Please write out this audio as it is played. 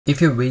If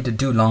you waited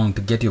too long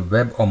to get your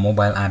web or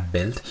mobile app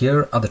built,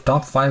 here are the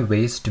top 5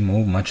 ways to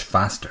move much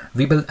faster.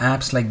 We build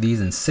apps like these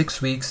in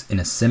 6 weeks in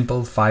a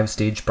simple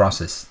 5-stage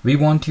process. We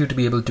want you to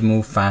be able to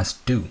move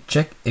fast too.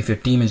 Check if your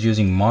team is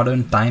using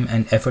modern time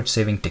and effort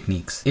saving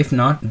techniques. If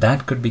not,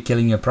 that could be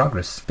killing your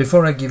progress.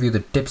 Before I give you the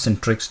tips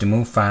and tricks to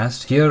move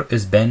fast, here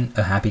is Ben,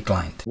 a happy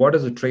client. What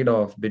is the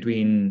trade-off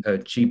between a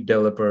cheap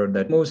developer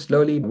that moves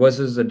slowly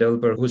versus a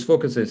developer whose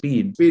focus is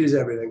speed? Speed is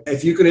everything.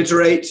 If you can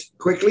iterate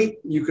quickly,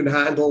 you can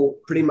handle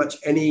pretty much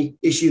any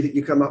issue that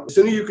you come up with. The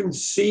sooner you can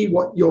see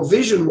what your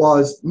vision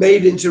was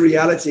made into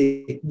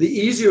reality, the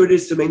easier it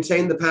is to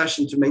maintain the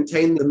passion, to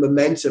maintain the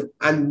momentum,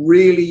 and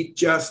really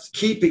just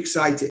keep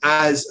excited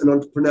as an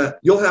entrepreneur.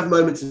 You'll have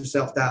moments of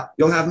self-doubt.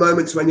 You'll have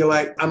moments when you're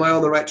like, am I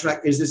on the right track?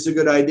 Is this a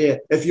good idea?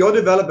 If your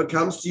developer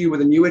comes to you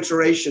with a new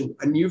iteration,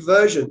 a new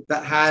version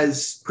that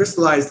has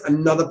crystallized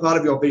another part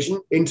of your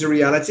vision into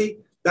reality,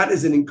 that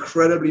is an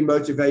incredibly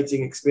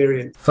motivating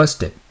experience. First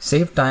tip,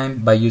 save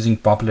time by using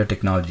popular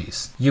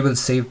technologies. You will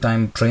save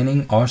time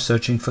training or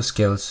searching for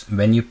skills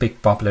when you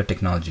pick popular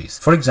technologies.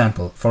 For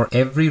example, for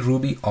every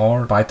Ruby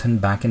or Python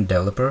backend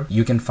developer,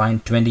 you can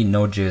find 20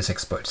 Node.js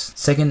experts.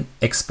 Second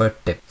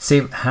expert tip,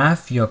 save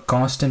half your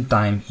cost and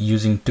time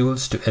using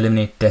tools to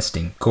eliminate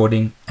testing,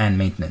 coding, and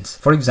maintenance.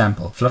 For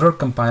example, Flutter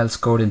compiles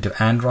code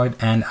into Android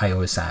and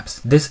iOS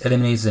apps. This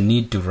eliminates the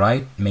need to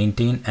write,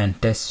 maintain, and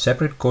test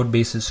separate code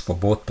bases for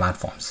both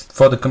platforms.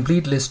 For the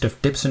complete list of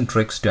tips and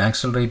tricks to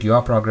accelerate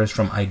your progress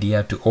from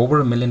idea to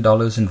over $1 million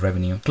in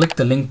revenue, click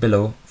the link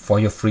below for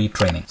your free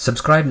training.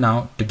 Subscribe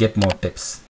now to get more tips.